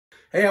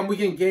Hey, I'm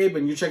Weekend Gabe,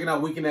 and you're checking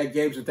out Weekend at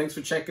Gabe's, and thanks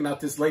for checking out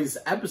this latest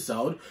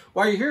episode.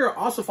 While you're here,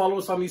 also follow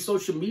us on these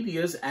social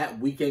medias at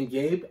Weekend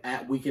Gabe,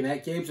 at Weekend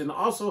at Gabe's, and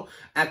also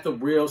at The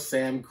Real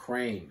Sam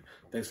Crane.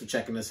 Thanks for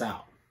checking us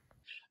out.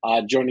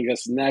 Joining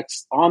us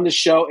next on the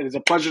show, it is a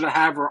pleasure to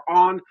have her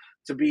on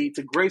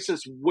to grace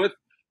us with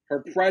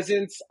her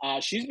presence.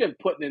 She's been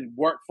putting in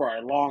work for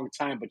a long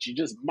time, but you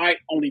just might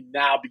only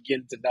now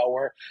begin to know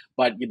her.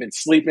 But you've been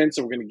sleeping,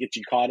 so we're going to get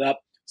you caught up.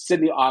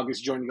 Sydny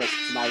August joining us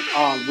tonight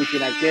on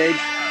Weekend at Gabe.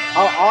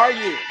 How are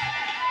you?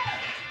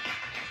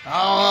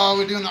 Oh,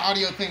 we're doing the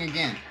audio thing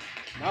again.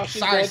 No, she's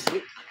Sorry.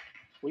 good.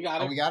 We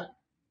got it. Oh, we got it?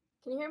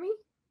 Can you hear me?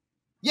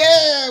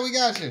 Yeah, we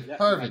got you. Yeah,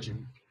 Perfect. we got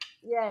you.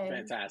 Yeah.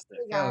 Fantastic.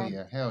 Hell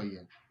yeah. Hell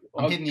yeah. I'm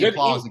Well, getting the good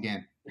applause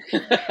again.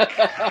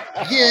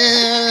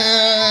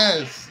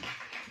 Yes.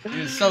 It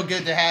is so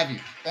good to have you.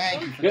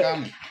 Thank you for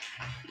coming.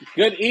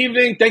 Good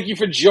evening. Thank you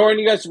for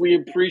joining us. We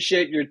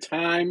appreciate your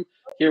time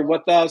here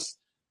with us.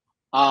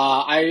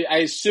 I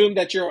assume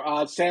that you're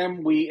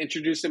Sam. We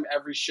introduce him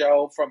every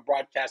show from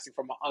broadcasting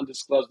from an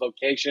undisclosed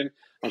location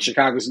on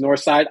Chicago's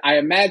north side. I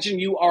imagine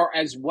you are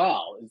as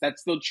well. Is that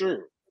still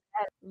true?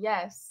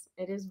 Yes,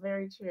 it is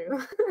very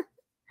true.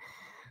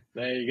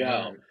 There you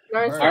go.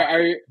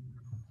 Word.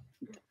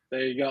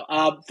 There you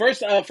go.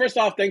 First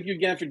off, thank you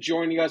again for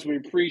joining us. We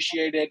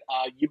appreciate it.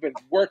 You've been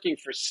working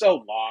for so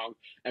long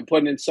and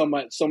putting in so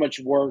much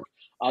work.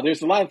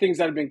 There's a lot of things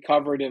that have been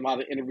covered in a lot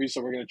of interviews,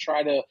 so we're going to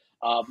try to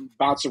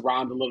bounce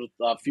around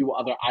a few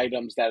other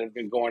items that have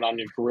been going on in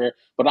your career.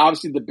 But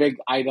obviously, the big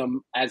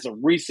item as of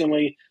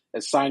recently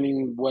is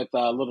signing with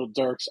Little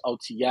Durk's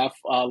OTF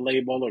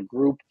label or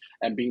group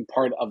and being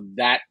part of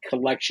that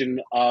collection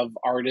of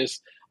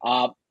artists.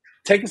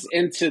 Take us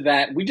into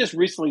that. We just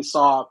recently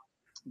saw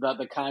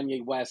the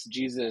Kanye West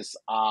Jesus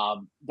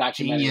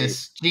documentary.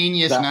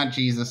 Genius, not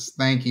Jesus.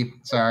 Thank you.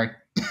 Sorry.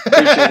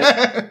 Appreciate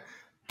it.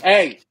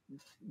 Hey,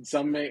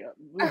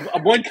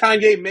 one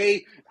Kanye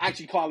may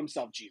actually call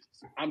himself Jesus.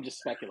 I'm just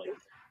speculating.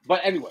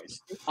 But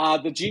anyways,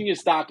 the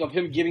Genius doc of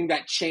him getting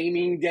that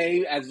chaining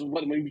day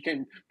when he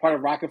became part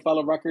of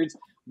Rockefeller Records,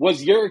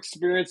 was your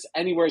experience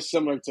anywhere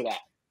similar to that?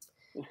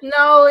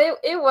 No,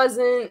 it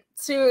wasn't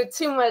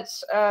too much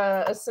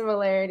a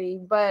similarity,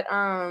 but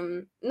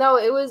no,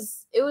 it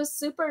was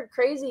super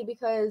crazy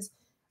because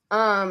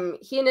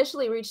he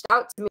initially reached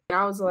out to me and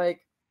I was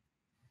like,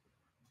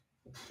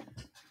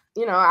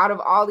 you know, out of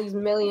all these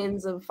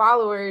millions of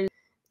followers,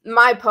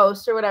 my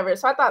post or whatever.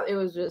 So I thought it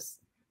was just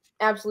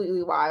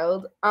absolutely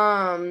wild.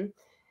 And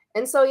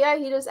so yeah,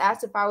 he just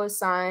asked if I was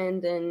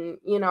signed, and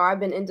you know,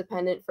 I've been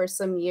independent for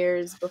some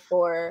years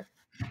before.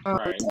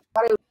 Right. So I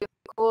thought it would be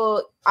a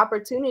cool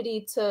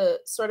opportunity to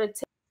sort of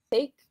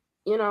take,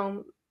 you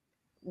know,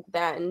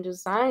 that and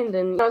just signed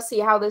and, you know, see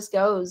how this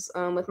goes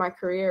with my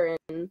career.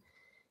 And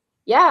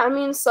yeah, I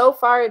mean, so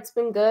far it's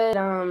been good.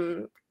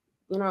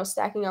 You know,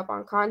 stacking up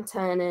on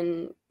content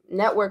and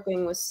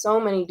networking with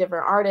so many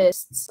different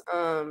artists.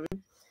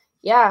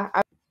 Yeah,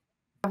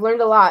 I've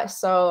learned a lot.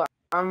 So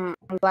I'm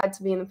glad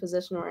to be in the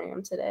position where I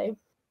am today.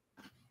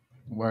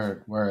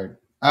 Word.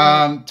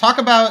 Talk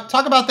about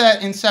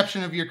that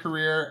inception of your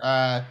career.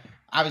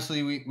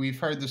 Obviously, we've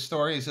heard the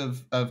stories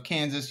of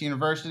Kansas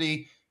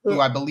University, who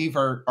I believe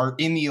are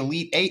in the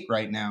Elite Eight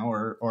right now,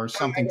 or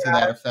something to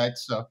that effect.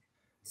 So,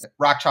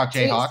 Rock Chalk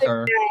Jayhawk,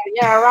 or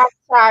yeah, Rock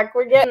Chalk,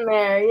 we're getting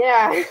there.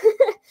 Yeah,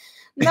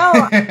 no.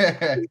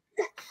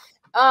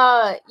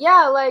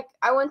 Yeah, like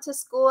I went to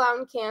school out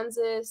in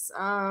Kansas,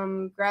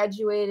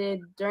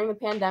 graduated during the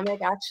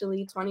pandemic,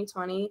 actually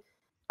 2020.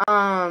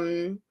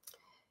 I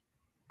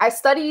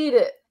studied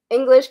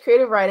English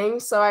creative writing,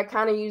 so I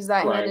kind of use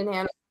that hand in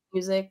hand with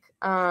music,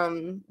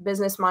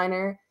 business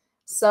minor.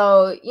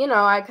 So, you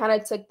know, I kind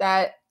of took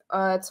that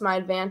to my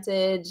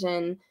advantage,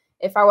 and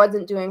if I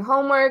wasn't doing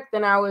homework,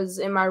 then I was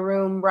in my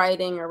room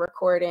writing or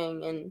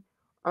recording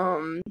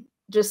and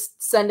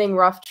just sending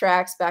rough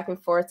tracks back and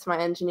forth to my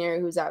engineer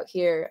who's out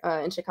here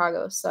in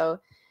Chicago. So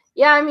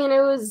yeah, I mean,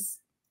 it was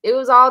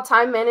all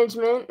time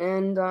management.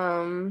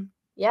 And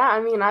yeah,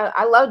 I mean,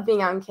 I loved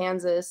being out in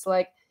Kansas.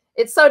 Like,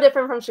 it's so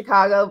different from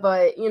Chicago,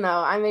 but you know,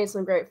 I made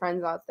some great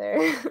friends out there.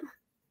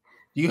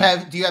 Do you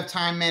have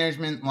time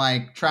management,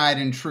 like tried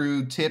and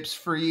true tips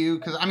for you?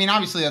 Because I mean,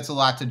 obviously that's a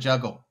lot to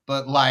juggle,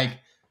 but like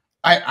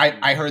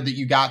I heard that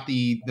you got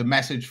the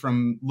message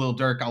from Lil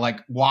Durk,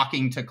 like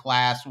walking to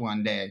class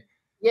one day.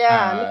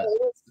 Yeah,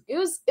 it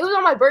was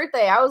on my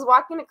birthday. I was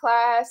walking to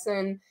class,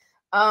 and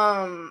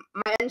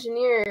my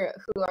engineer,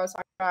 who I was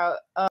talking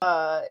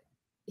about,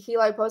 he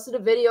like posted a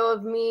video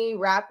of me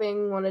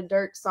rapping one of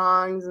Durk's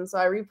songs, and so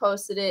I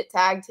reposted it,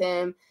 tagged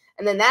him,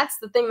 and then that's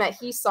the thing that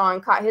he saw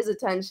and caught his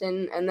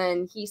attention, and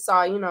then he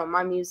saw, you know,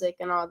 my music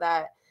and all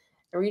that,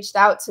 and reached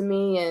out to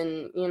me,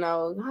 and you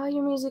know, oh,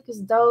 your music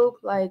is dope.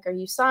 Like, are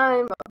you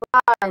signed?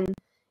 Blah, blah. And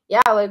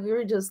yeah, like we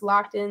were just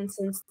locked in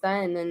since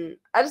then. And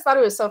I just thought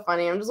it was so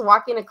funny. I'm just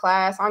walking to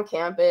class on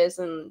campus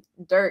and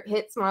Durk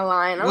hits my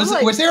line.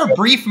 Was there a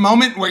brief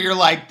moment where you're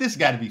like, this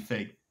got to be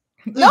fake?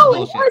 No, it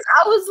was.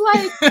 I was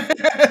like, at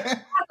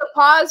the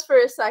pause for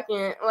a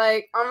second,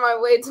 like on my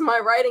way to my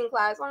writing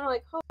class. I'm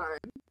like, hold on,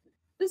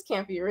 this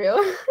can't be real.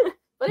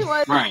 But it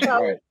was. Right,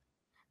 So, right.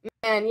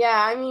 and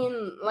yeah, I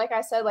mean, like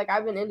I said, like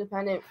I've been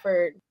independent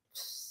for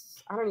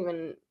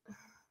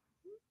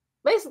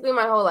basically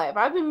my whole life.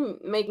 I've been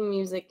making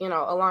music,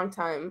 a long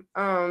time.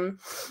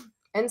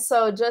 And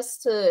so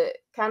just to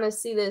kind of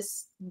see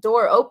this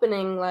door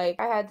opening, like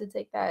I had to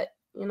take that,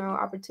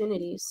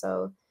 opportunity.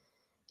 So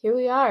here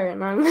we are,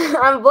 and I'm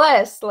I'm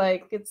blessed.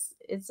 Like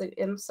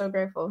I'm so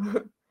grateful.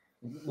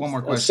 One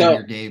more question So,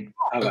 here, Gabe.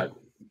 okay.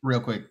 Real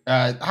quick.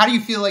 How do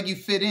you feel like you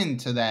fit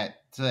into that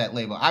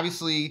label?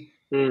 Obviously,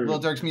 Lil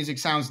Durk's music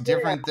sounds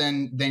different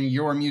than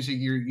your music.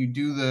 You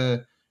do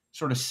the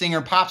sort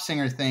of pop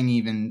singer thing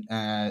even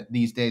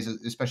these days,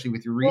 especially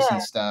with your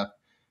recent stuff.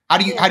 How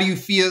do you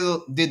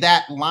feel? Did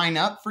that line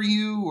up for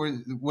you, or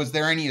was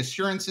there any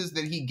assurances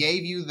that he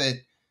gave you that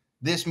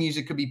this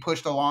music could be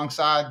pushed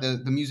alongside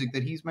the music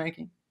that he's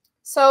making?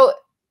 So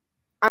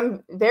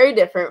I'm very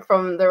different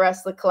from the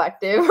rest of the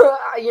collective, but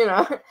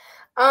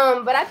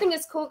I think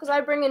it's cool because I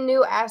bring a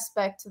new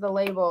aspect to the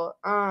label.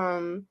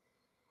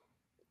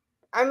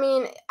 I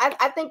mean,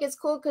 I think it's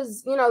cool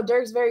because,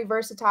 Durk's very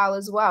versatile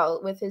as well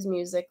with his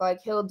music.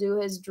 Like, he'll do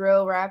his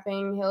drill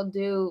rapping, he'll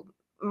do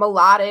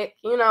melodic,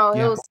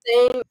 he'll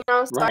sing,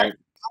 so Right.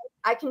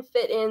 I can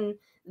fit in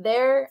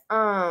there.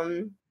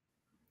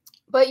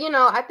 But,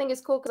 I think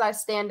it's cool because I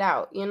stand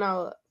out,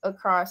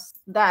 across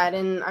that.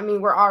 And, I mean,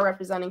 we're all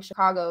representing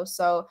Chicago,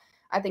 so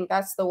I think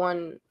that's the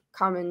one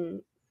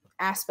common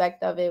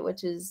aspect of it,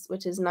 which is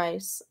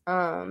nice.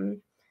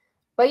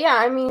 But yeah,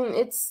 I mean,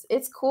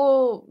 it's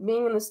cool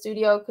being in the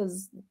studio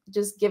because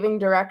just giving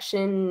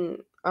direction,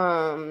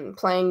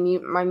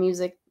 playing my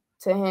music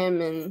to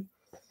him, and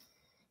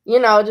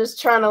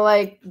just trying to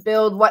like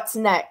build what's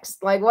next.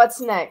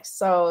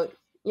 So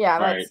yeah,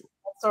 that's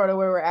sort of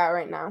where we're at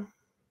right now.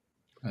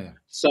 Oh, yeah.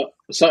 So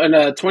in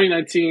a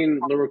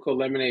 2019 Lyrical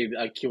Lemonade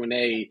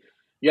Q&A,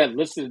 you had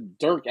listed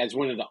Durk as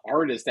one of the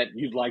artists that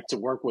you'd like to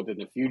work with in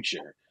the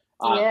future.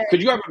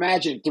 Could you ever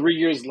imagine 3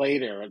 years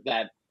later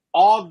that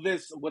all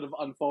this would have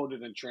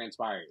unfolded and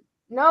transpired?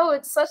 No,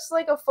 it's such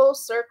like a full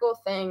circle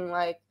thing.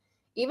 Like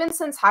even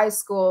since high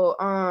school,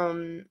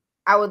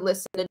 I would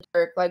listen to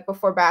Durk like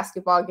before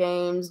basketball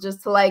games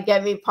just to like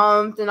get me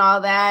pumped and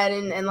all that.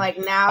 And like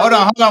now, hold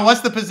on.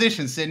 What's the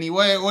position, Sydney?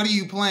 What are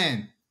you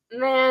playing?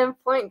 Man,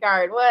 point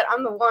guard. What?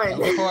 I'm the one.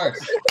 Of course.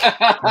 Of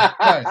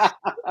course.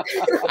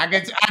 I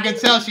can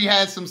tell she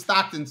has some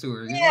Stockton to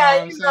her. You know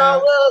what I'm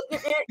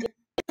saying?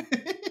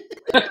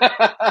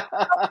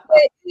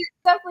 It's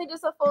definitely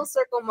just a full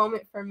circle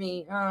moment for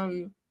me.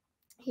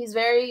 He's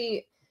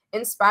very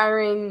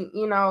inspiring,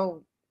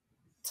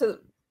 to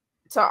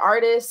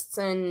artists,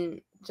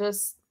 and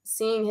just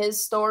seeing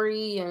his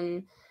story,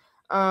 and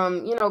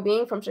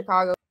being from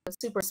Chicago is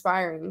super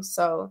inspiring.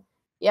 So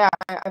yeah,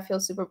 I feel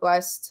super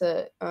blessed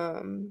to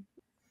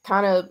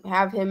kind of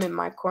have him in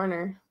my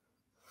corner.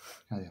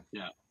 Oh,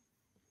 yeah.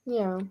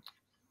 Yeah.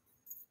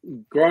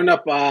 Growing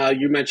up,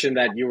 you mentioned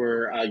that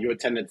you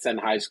attended Sen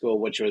High School,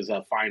 which was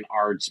a fine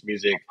arts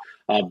music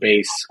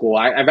based school.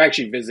 I've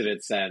actually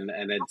visited Sen,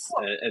 and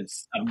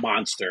it's a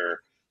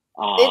monster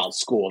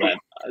school. That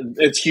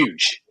it's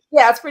huge.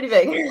 Yeah, it's pretty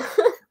big.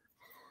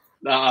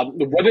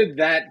 What did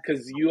that?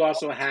 Because you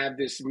also have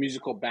this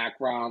musical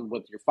background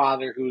with your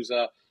father, who's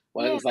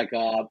he's like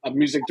a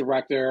music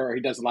director, or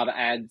he does a lot of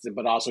ads,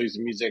 but also he's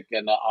a music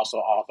and also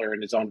author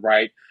in his own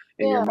right.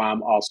 And your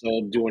mom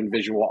also doing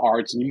visual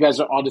arts, and you guys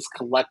are all this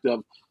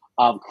collective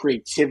of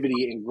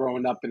creativity and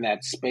growing up in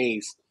that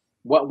space.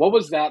 What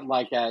was that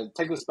like?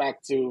 Take us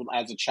back to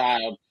as a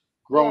child,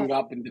 growing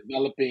up and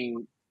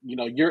developing,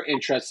 your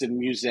interest in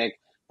music,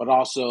 but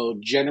also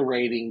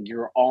generating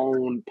your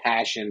own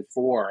passion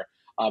for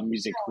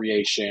music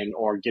creation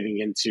or getting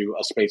into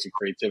a space of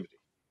creativity.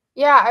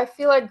 Yeah, I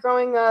feel like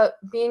growing up,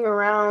 being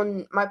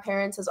around my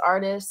parents as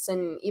artists,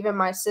 and even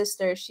my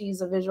sister,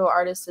 she's a visual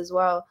artist as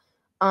well.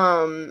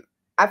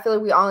 I feel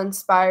like we all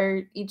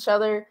inspired each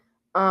other.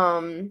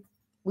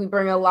 We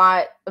bring a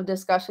lot of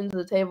discussion to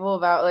the table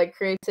about like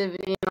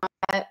creativity and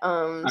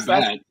all that. So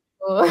that's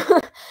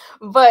cool.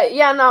 But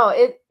yeah, no,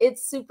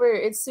 it's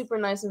super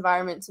nice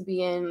environment to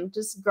be in.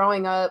 Just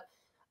growing up,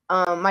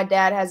 my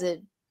dad has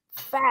a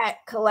fat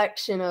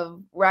collection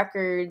of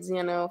records,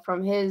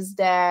 from his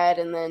dad,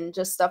 and then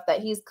just stuff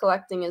that he's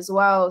collecting as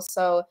well.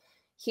 So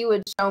he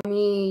would show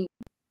me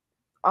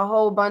a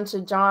whole bunch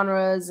of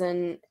genres,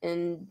 and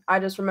I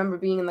just remember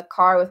being in the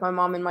car with my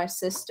mom and my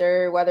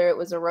sister, whether it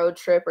was a road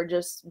trip or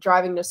just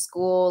driving to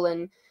school,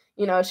 and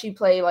she'd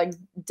play like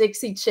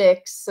Dixie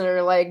Chicks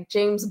or like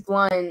James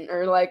Blunt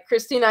or like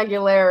Christina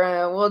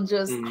Aguilera. We'll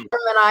just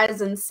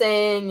harmonize and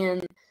sing,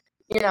 and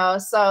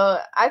so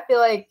I feel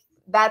like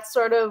that's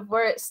sort of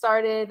where it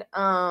started.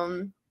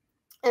 And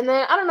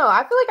then I don't know,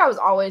 I feel like I was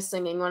always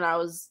singing when I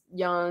was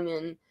young,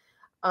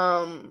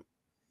 and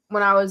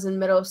when I was in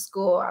middle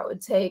school, I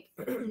would take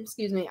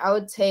I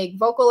would take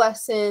vocal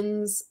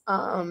lessons.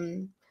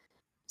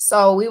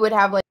 So we would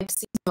have like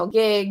seasonal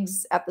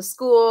gigs at the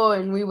school,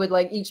 and we would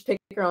like each pick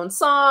our own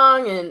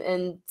song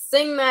and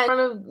sing that in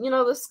front of, you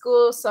know, the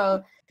school.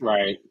 So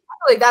Right.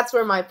 like that's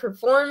where my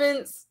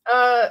performance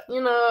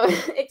you know,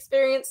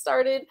 experience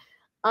started.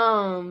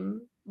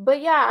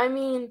 But yeah, I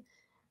mean,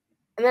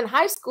 and then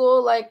high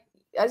school, like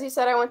as you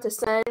said, I went to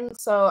Sen,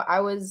 so I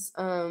was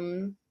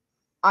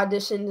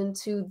auditioned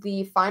into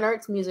the fine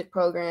arts music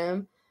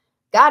program,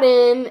 got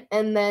in,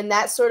 and then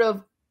that sort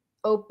of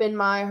opened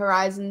my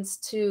horizons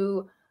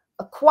to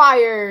a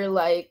choir,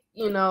 like,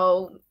 you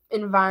know,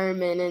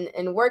 environment,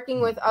 and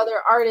working with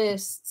other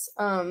artists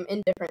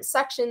in different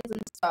sections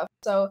and stuff.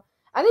 So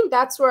I think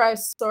that's where I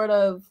sort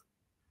of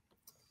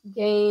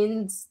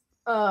gained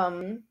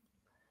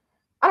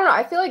I don't know,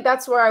 I feel like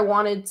that's where I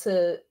wanted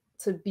to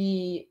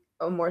be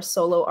a more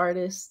solo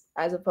artist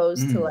as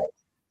opposed to like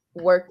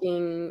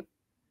working.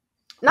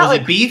 Not Was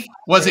like it beef?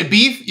 Was it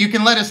beef? You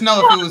can let us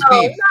know if it was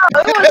beef.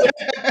 no, it wasn't.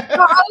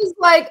 No, I was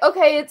like,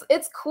 okay,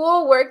 it's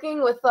cool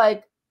working with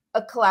like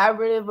a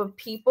collaborative of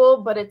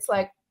people, but it's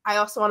like I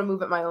also want to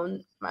move at my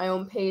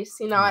own pace.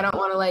 You know, I don't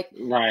want to like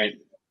Right.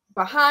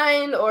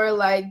 behind or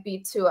like be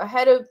too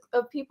ahead of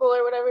people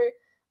or whatever.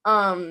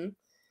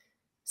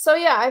 So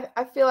yeah,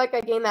 I feel like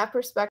I gained that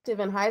perspective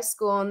in high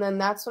school, and then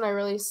that's when I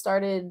really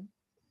started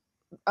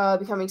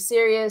becoming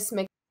serious,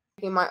 making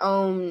my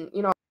own,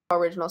 you know,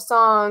 original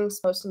songs,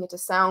 posting it to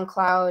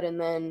SoundCloud, and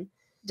then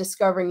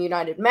discovering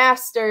United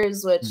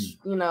Masters, which,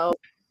 you know,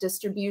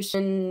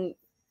 distribution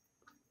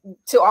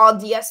to all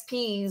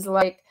DSPs.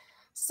 Like,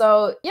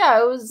 so yeah,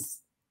 it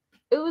was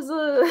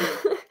a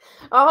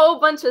a whole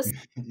bunch of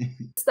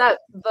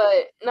steps,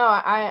 but no,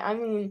 I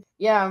mean,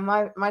 yeah,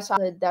 my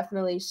childhood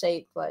definitely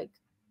shaped like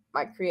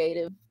my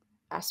creative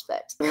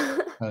aspect.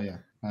 Hell yeah.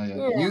 Hell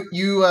yeah. Yeah.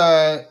 You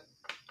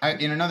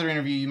in another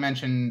interview, you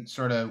mentioned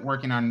sort of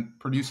working on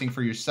producing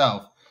for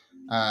yourself.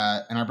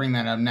 And I bring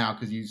that up now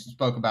because you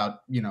spoke about,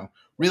 you know,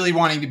 really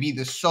wanting to be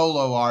the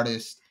solo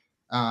artist.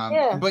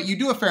 Yeah. But you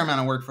do a fair amount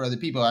of work for other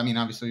people. I mean,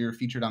 obviously, you're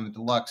featured on the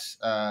deluxe,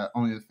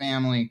 Only the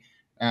Family.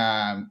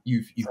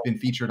 You've been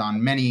featured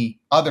on many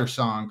other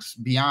songs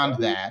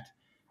beyond that.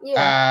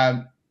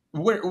 Yeah.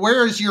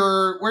 Where's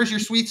your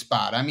sweet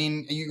spot? I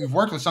mean, you've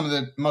worked with some of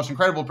the most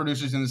incredible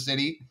producers in the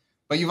city,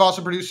 but you've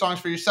also produced songs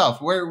for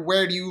yourself.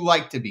 Where do you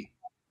like to be?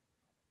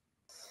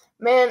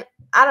 Man,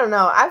 I don't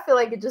know. I feel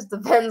like it just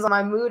depends on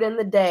my mood and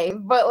the day.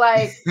 But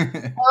like,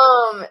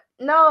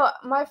 no,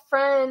 my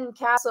friend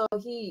Castle,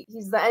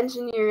 he's the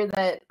engineer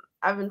that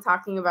I've been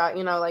talking about,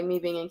 you know, like me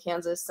being in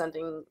Kansas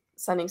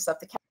sending stuff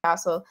to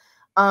Castle.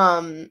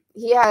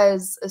 He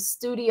has a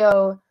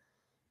studio,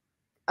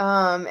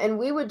 and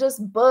we would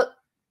just book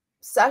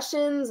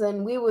sessions,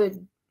 and we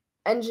would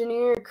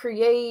engineer,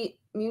 create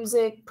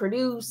music,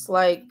 produce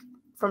like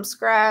from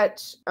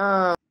scratch.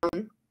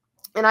 And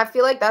I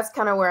feel like that's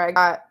kind of where I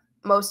got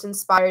most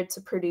inspired to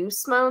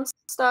produce my own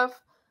stuff,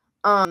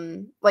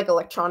 like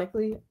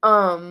electronically.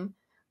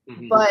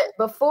 But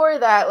before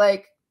that,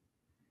 like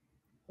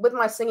with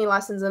my singing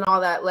lessons and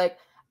all that, like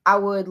I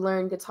would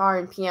learn guitar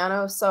and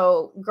piano.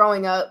 So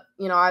growing up,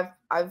 you know,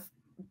 I've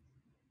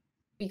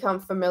become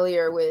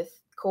familiar with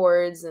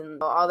chords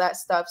and all that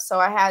stuff.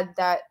 So I had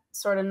that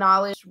sort of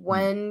knowledge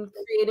when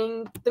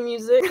creating the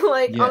music,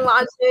 like on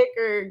Logic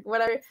or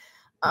whatever.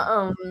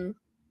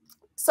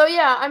 So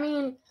yeah, I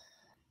mean,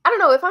 I don't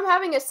know, if I'm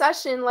having a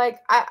session, like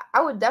I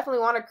would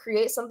definitely want to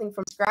create something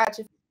from scratch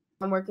if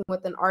I'm working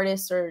with an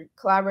artist or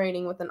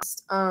collaborating with an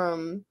artist.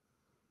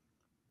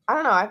 I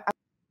don't know. I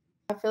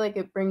feel like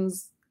it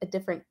brings a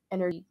different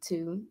energy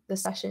to the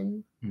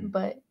session.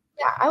 But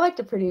yeah, I like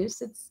to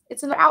produce.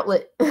 It's an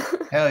outlet.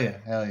 Hell yeah,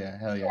 hell yeah,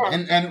 hell yeah.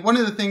 And one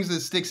of the things that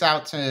sticks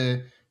out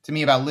to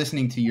me about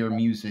listening to your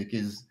music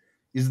is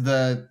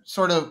the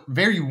sort of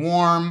very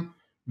warm,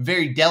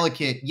 very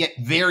delicate, yet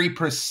very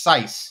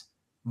precise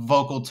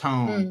vocal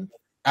tone.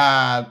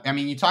 I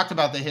mean, you talked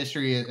about the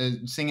history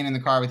of singing in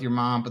the car with your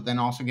mom, but then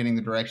also getting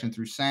the direction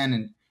through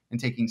Sen and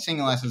taking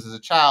singing lessons as a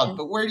child.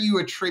 But where do you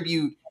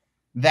attribute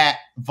that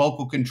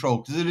vocal control?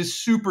 Because it is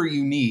super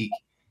unique.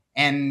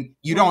 And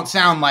you don't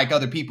sound like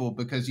other people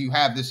because you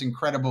have this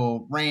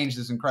incredible range,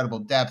 this incredible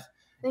depth,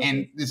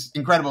 and this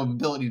incredible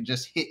ability to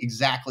just hit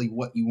exactly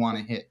what you want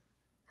to hit.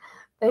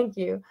 Thank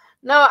you.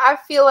 No, I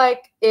feel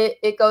like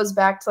it goes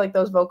back to like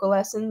those vocal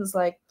lessons.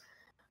 Like,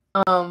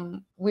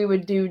 we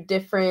would do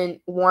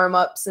different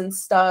warm-ups and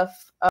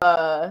stuff.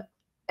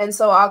 And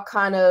so I'll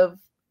kind of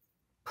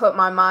put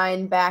my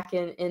mind back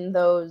in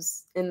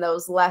those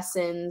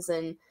lessons,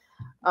 and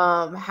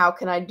how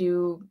can I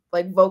do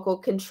like vocal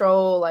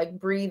control, like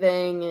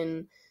breathing,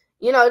 and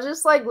you know,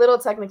 just like little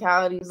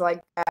technicalities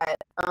like that.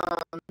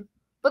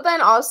 But then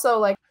also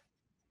like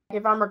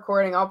if I'm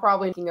recording, I'll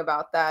probably think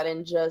about that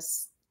and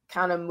just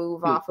kind of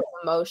move off of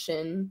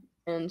emotion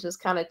and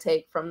just kind of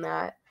take from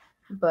that.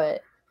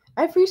 But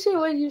I appreciate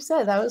what you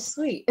said. That was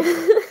sweet.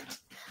 Very,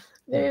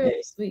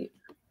 very sweet.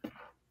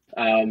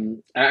 I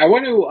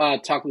want to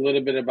talk a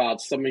little bit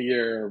about some of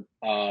your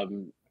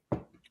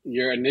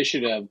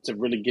initiative to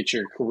really get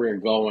your career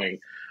going.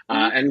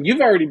 And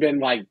you've already been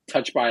like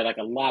touched by like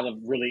a lot of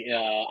really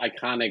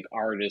iconic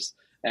artists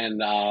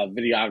and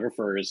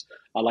videographers.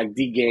 Like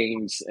D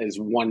Gaines is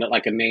one that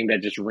like a name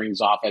that just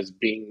rings off as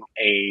being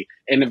a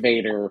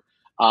innovator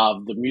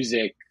of the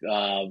music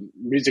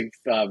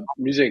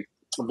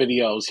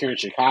videos here in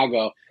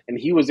Chicago, and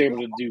he was able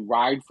to do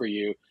Ride for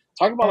You.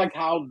 Talk about like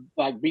how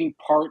like being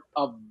part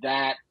of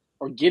that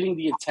or getting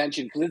the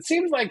attention, because it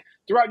seems like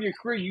throughout your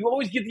career you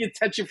always get the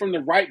attention from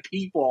the right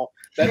people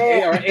that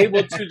are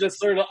able to just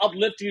sort of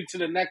uplift you to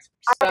the next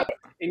step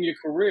in your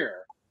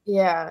career.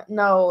 Yeah,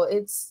 no,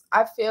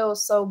 I feel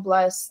so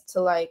blessed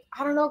to like,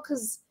 I don't know,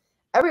 because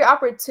every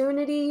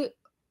opportunity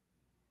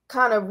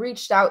kind of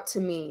reached out to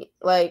me.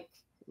 Like,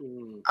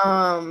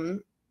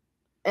 and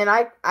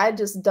I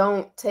just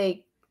don't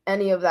take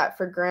any of that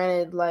for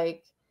granted.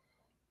 Like,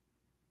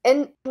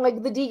 and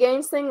like the D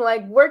Gaines thing,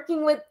 like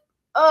working with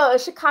a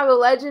Chicago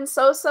legend,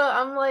 Sosa,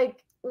 I'm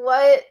like,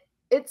 what?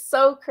 It's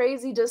so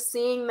crazy just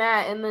seeing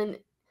that. And then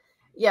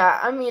yeah,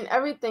 I mean,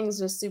 everything's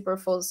just super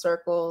full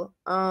circle.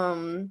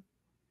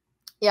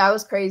 Yeah, it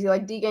was crazy.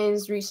 Like D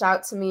Gaines reached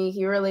out to me.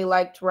 He really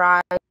liked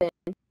Ride,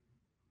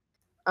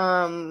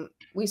 and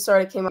we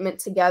sort of came up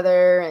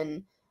together,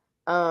 and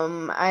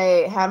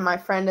I had my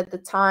friend at the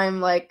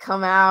time like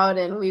come out,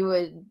 and we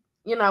would,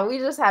 we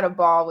just had a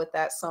ball with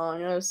that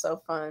song. It was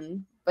so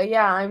fun. But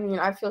yeah, I mean,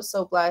 I feel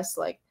so blessed,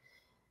 like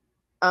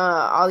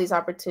all these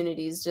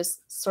opportunities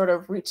just sort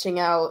of reaching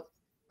out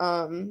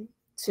to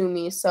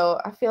me.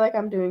 So I feel like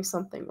I'm doing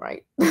something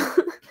right.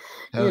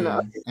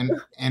 Yeah.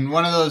 And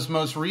one of those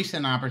most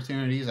recent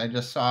opportunities I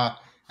just saw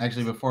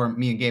actually before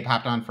me and Gabe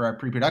hopped on for our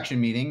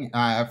pre-production meeting,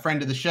 a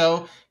friend of the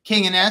show,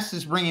 King and S,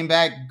 is bringing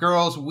back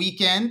Girls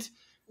Weekend.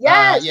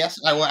 Yes. Yes,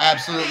 I will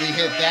absolutely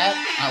hit that.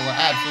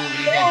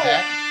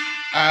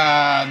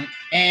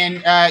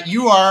 And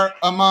you are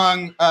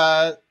among,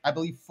 I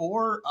believe,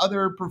 4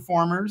 other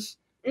performers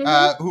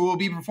who will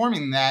be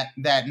performing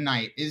that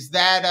night. Is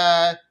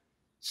that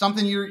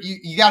something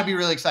you got to be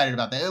really excited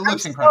about? That it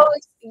looks incredible.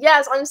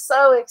 Yes, I'm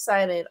so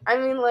excited. I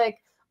mean, like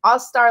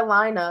all-star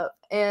lineup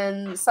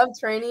and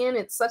Subterranean.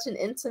 It's such an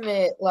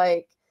intimate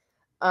like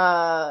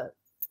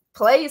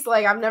place.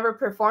 Like I've never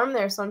performed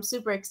there, so I'm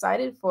super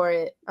excited for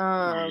it.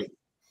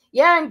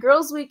 Yeah, and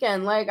Girls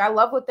Weekend, like I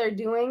love what they're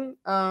doing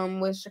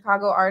with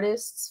Chicago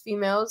artists,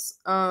 females.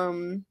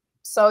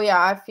 So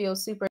yeah, I feel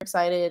super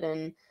excited,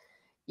 and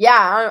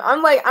yeah,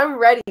 I'm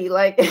ready.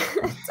 Like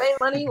say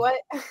money, what?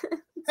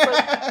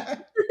 Like,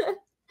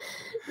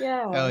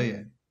 yeah. Hell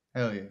yeah.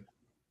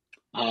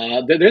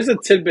 There's a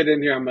tidbit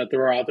in here I'm gonna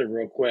throw out there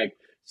real quick.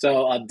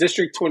 So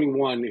District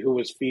 21, who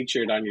was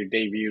featured on your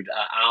debut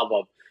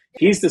album,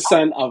 he's the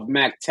son of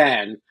Mac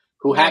 10,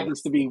 who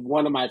happens to be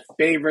one of my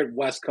favorite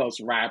West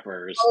Coast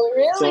rappers. Oh,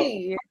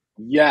 really? So,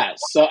 yes.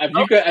 So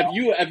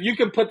if you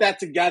could put that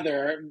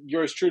together,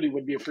 yours truly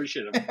would be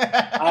appreciative.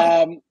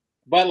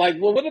 But like,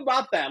 well, what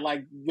about that?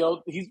 Like,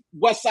 he's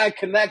West Side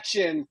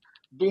Connection,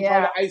 being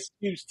part of Ice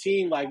Cube's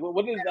team. Like,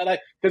 what is that like?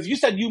 Because you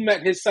said you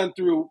met his son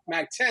through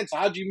Mac 10. So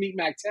how'd you meet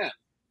Mac 10?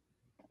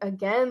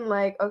 Again,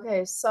 like,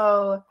 okay,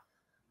 so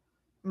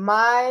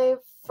my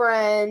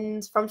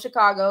friend from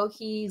Chicago,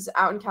 he's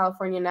out in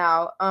California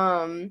now.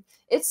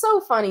 It's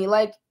so funny.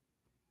 Like,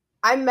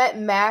 I met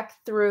Mac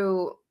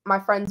through my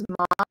friend's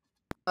mom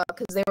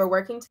because they were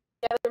working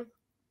together,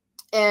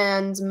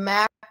 and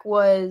Mac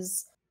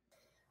was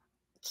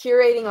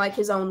curating like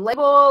his own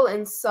label,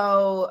 and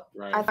so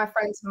my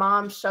friend's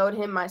mom showed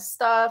him my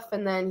stuff,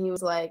 and then he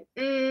was like,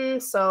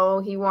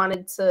 so he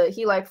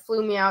like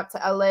flew me out to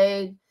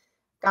LA,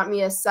 got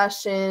me a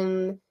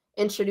session,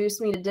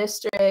 introduced me to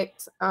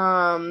District,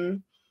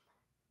 and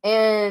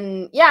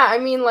yeah, I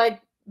mean,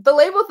 like the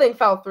label thing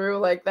fell through,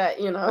 like that,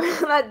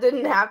 that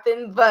didn't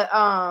happen, but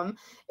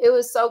it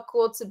was so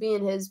cool to be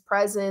in his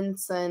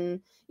presence,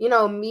 and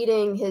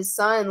meeting his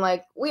son.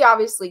 Like we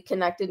obviously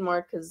connected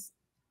more because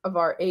of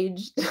our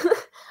age.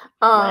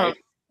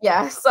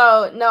 Yeah,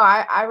 so no,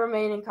 I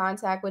remain in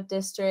contact with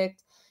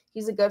District.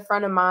 He's a good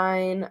friend of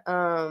mine.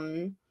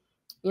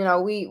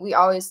 We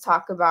always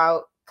talk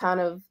about kind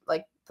of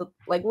like the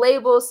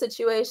label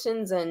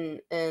situations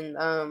and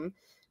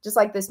just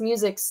like this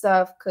music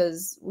stuff,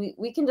 because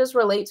we can just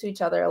relate to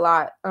each other a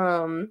lot.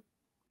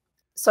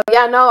 So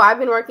yeah, no, I've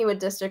been working with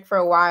District for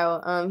a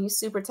while. He's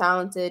super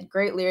talented,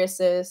 great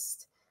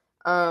lyricist.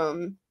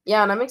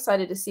 Yeah, and I'm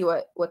excited to see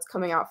what's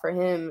coming out for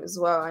him as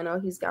well. I know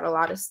he's got a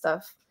lot of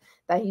stuff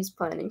that he's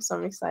planning, so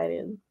I'm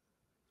excited.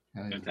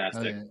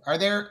 Fantastic. Are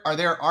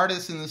there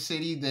artists in the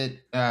city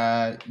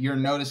that you're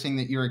noticing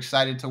that you're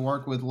excited to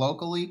work with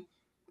locally?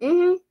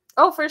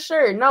 Oh, for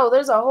sure. No,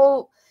 there's a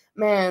whole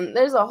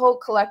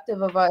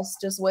collective of us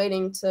just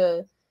waiting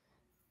to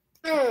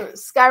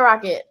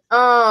skyrocket.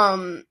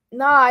 No,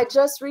 I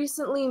just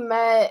recently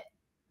met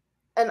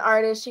an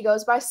artist. She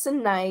goes by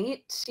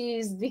Sydny.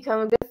 She's become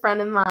a good friend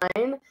of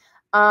mine.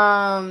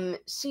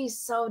 She's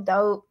so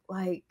dope.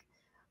 Like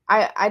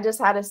I just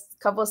had a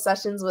couple of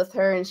sessions with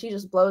her, and she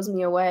just blows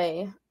me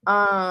away.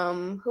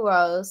 Who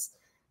else?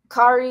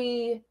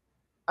 Kari,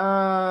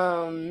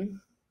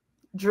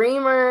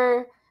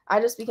 Dreamer. I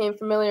just became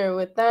familiar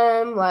with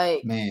them.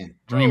 Like, man,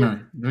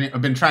 Dreamer.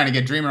 I've been trying to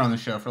get Dreamer on the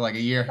show for like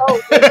a year.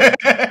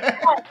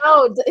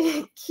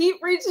 Keep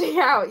reaching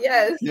out.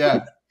 Yes.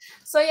 Yeah.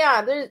 So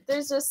yeah,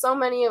 there's just so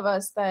many of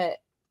us that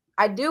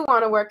I do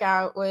want to work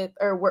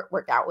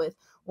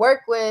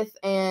with,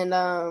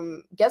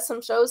 and get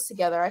some shows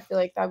together. I feel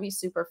like that'd be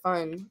super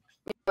fun.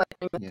 Maybe like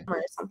during the summer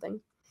or something.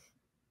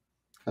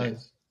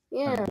 Nice.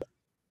 Yeah.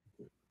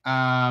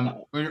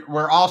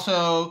 We're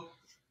also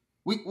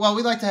we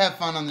like to have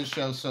fun on this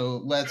show,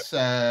 so let's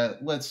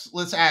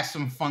ask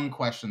some fun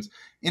questions.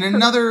 In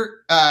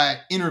another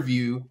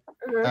interview,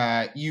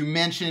 you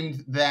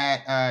mentioned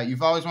that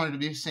you've always wanted to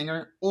be a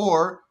singer,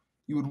 or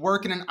you would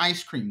work in an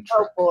ice cream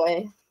truck. Oh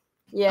boy,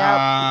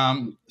 yeah.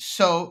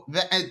 So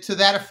to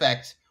that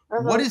effect,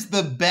 what is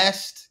the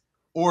best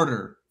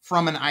order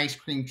from an ice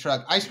cream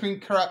truck? Ice cream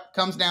truck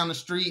comes down the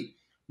street.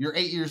 You're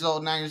 8 years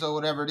old, 9 years old,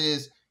 whatever it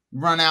is.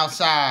 Run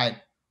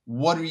outside.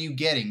 What are you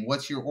getting?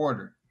 What's your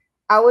order?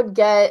 I would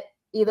get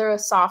either a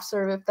soft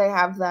serve if they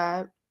have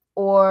that,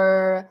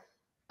 or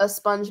a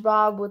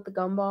SpongeBob with the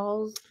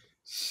gumballs.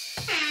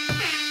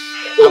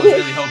 I was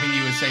really hoping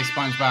you would say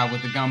SpongeBob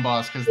with the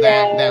gumballs, because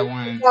that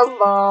one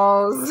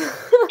gumballs.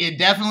 It'd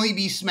definitely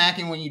be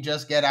smacking when you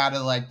just get out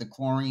of like the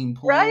chlorine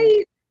pool.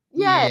 Right?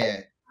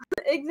 Yeah.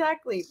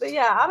 Exactly. But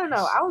yeah, I don't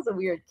know. I was a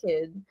weird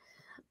kid.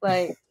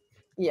 Like,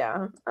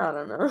 yeah, I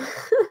don't know.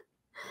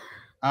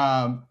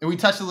 And we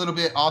touched a little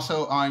bit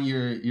also on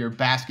your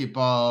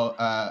basketball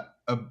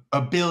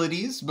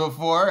abilities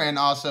before, and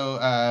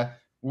also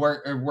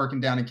working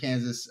down in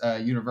Kansas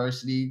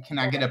University. Can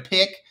I get a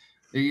pick?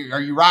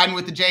 Are you riding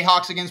with the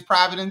Jayhawks against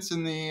Providence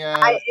in the?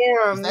 I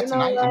am. Is that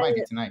tonight? It might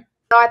be tonight.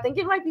 No, I think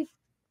it might be.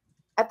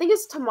 I think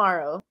it's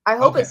tomorrow. I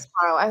hope it's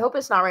tomorrow. I hope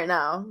it's not right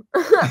now.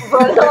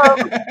 But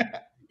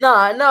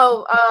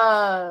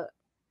no.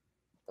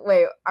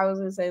 Wait, I was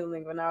gonna say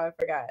something, but now I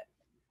forgot.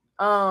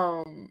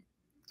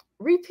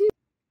 Repeat.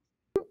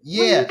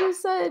 Yeah, what you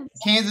just said.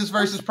 Kansas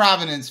versus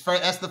Providence.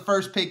 That's the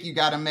first pick you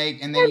got to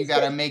make, and then you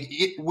got to make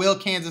it. Will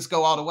Kansas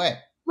go all the way?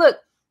 Look,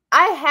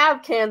 I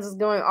have Kansas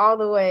going all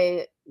the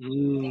way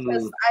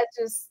because I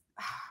just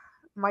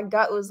my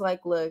gut was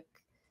like, look,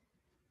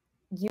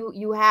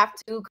 you have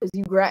to, because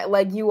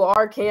you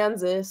are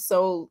Kansas,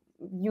 so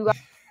you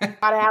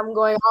gotta have them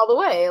going all the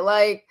way.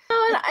 Like,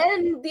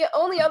 and the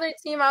only other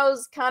team I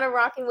was kind of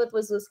rocking with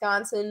was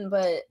Wisconsin,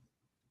 but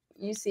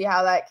you see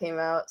how that came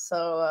out.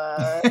 So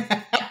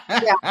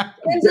yeah,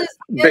 Kansas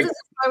is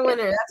my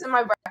winner. That's in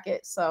my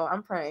bracket, so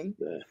I'm praying.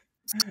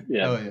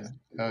 Yeah.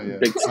 Oh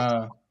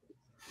yeah.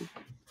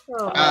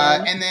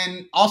 And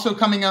then also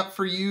coming up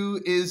for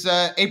you is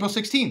April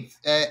 16th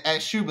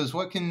at Shuba's.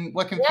 What can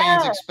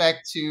fans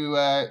expect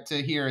to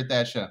hear at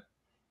that show?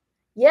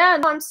 Yeah,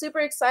 no, I'm super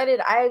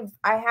excited. I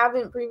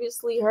haven't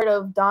previously heard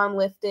of Don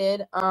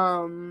Lifted.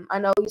 I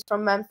know he's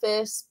from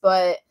Memphis,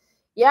 but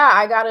yeah,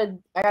 I got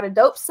a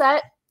dope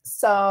set.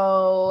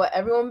 So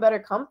everyone better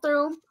come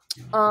through.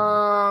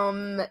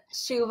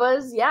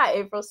 Shuba's,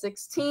 April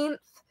 16th.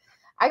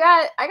 I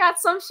got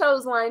some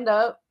shows lined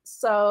up.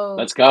 So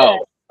let's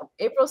go.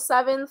 April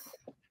 7th,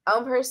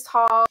 Elmhurst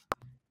Hall,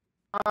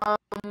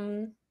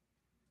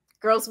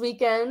 Girls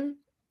Weekend,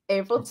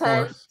 April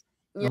 10th.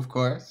 Of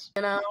course.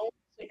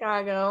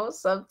 Chicago,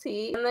 Sub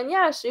T. And then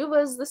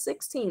Shuba's the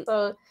 16th.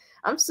 So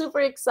I'm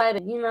super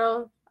excited,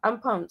 I'm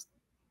pumped.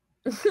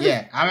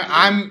 Yeah,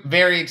 I'm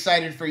very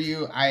excited for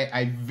you.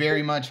 I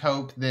very much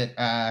hope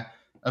that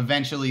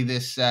eventually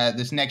this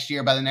next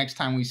year, by the next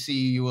time we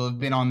see you, will have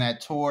been on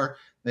that tour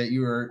that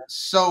you were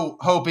so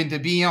hoping to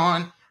be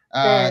on.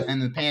 And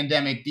the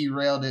pandemic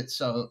derailed it,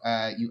 so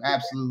you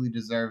absolutely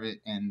deserve it.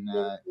 And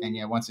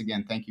once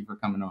again, thank you for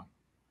coming on.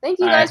 Thank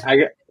you guys.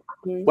 I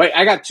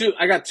got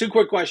two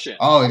quick questions.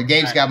 Oh,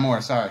 Gabe's got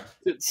more. Sorry.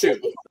 Two.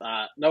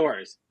 No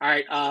worries. All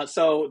right.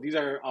 So these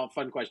are all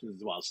fun questions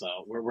as well. So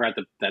we're at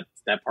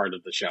that part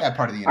of the show. That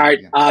part of the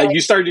interview. All right.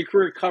 You started your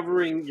career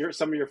covering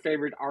some of your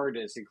favorite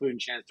artists, including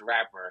Chance the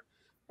Rapper.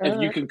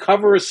 If you can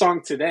cover a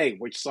song today,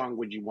 which song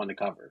would you want to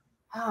cover?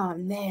 Oh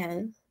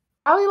man,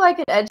 probably like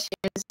an Ed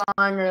Sheeran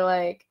song, or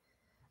like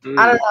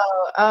I don't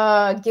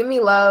know, "Give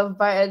Me Love"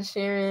 by Ed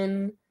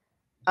Sheeran.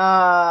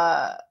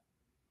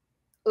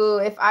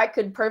 If I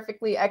could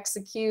perfectly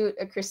execute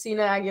a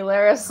Christina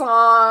Aguilera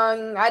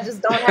song, I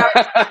just don't have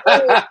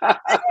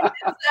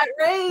that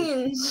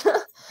range.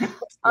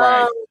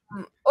 Right.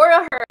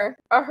 Or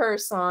a her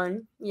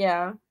song.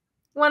 Yeah,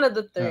 one of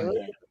the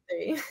three.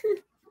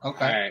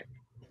 Okay.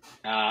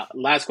 All right.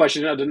 Last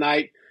question of the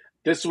night.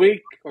 This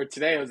week, or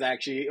today,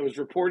 it was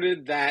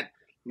reported that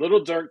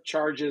Little Durk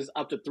charges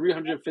up to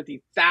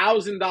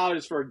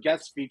 $350,000 for a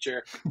guest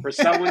feature for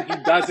someone he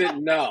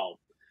doesn't know.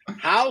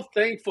 How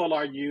thankful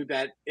are you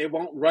that it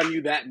won't run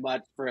you that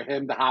much for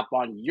him to hop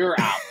on your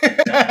album?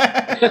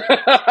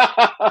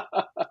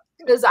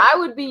 Because I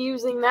would be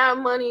using that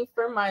money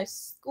for my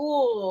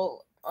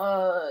school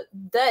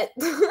debt.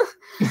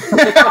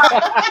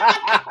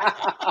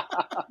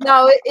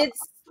 No,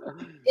 it's.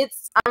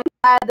 I'm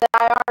glad that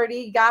I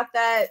already got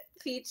that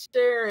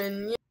feature,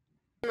 and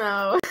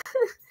No.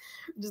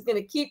 I'm just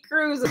gonna keep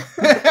cruising.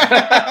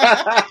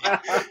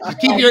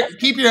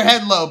 keep your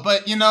head low.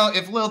 But you know,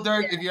 if Lil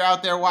Durk, if you're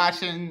out there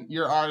watching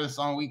your artist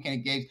on Weekend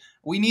at Gabe's,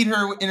 we need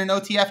her in an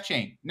OTF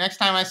chain. Next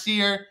time I see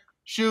her,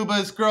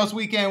 Shuba's Girls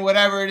Weekend,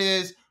 whatever it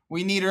is,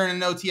 we need her in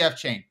an OTF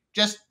chain.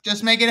 Just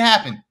make it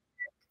happen.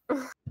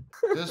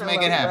 Just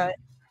make it happen. That.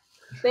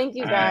 Thank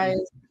you guys.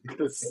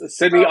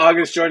 Sydny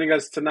August joining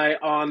us tonight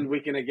on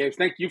Weekend at Gabe's.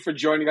 Thank you for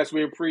joining us.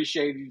 We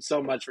appreciate you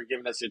so much for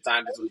giving us your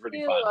time. This was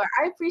really fun.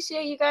 I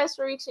appreciate you guys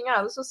for reaching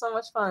out. This was so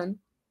much fun.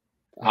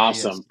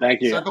 Awesome. Yes.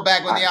 Thank you. Circle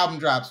back when the album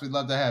drops. We'd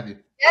love to have you.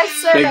 Yes,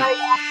 sir.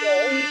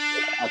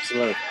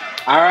 Absolutely.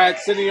 All right,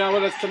 Sydny on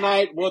with us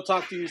tonight. We'll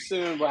talk to you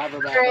soon. We'll have her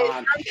back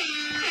on.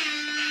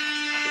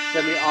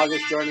 Sydny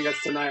August joining us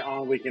tonight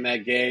on Weekend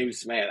at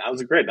Gabe's. Man, that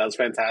was great. That was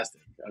fantastic.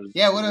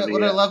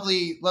 What a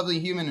lovely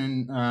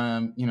human,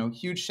 and you know,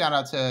 huge shout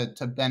out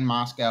to Ben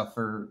Moscow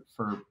for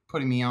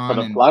putting me on.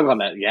 For the plug on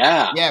that,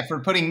 yeah, for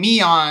putting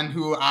me on,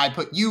 who I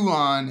put you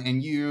on,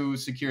 and you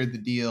secured the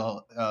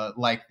deal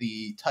like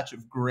the touch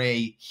of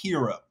gray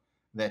hero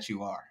that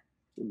you are.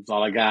 That's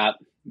all I got.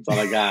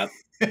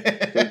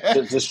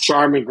 just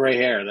charming gray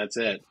hair. That's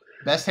it.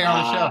 Best hair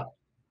on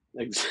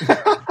the show.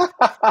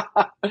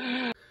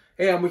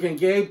 Hey, I'm Weekend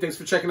Gabe. Thanks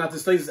for checking out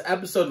this latest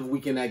episode of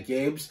Weekend at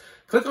Gabe's.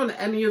 Click on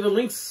any of the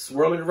links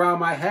swirling around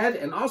my head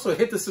and also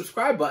hit the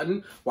subscribe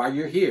button while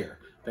you're here.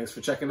 Thanks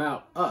for checking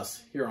out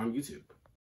us here on YouTube.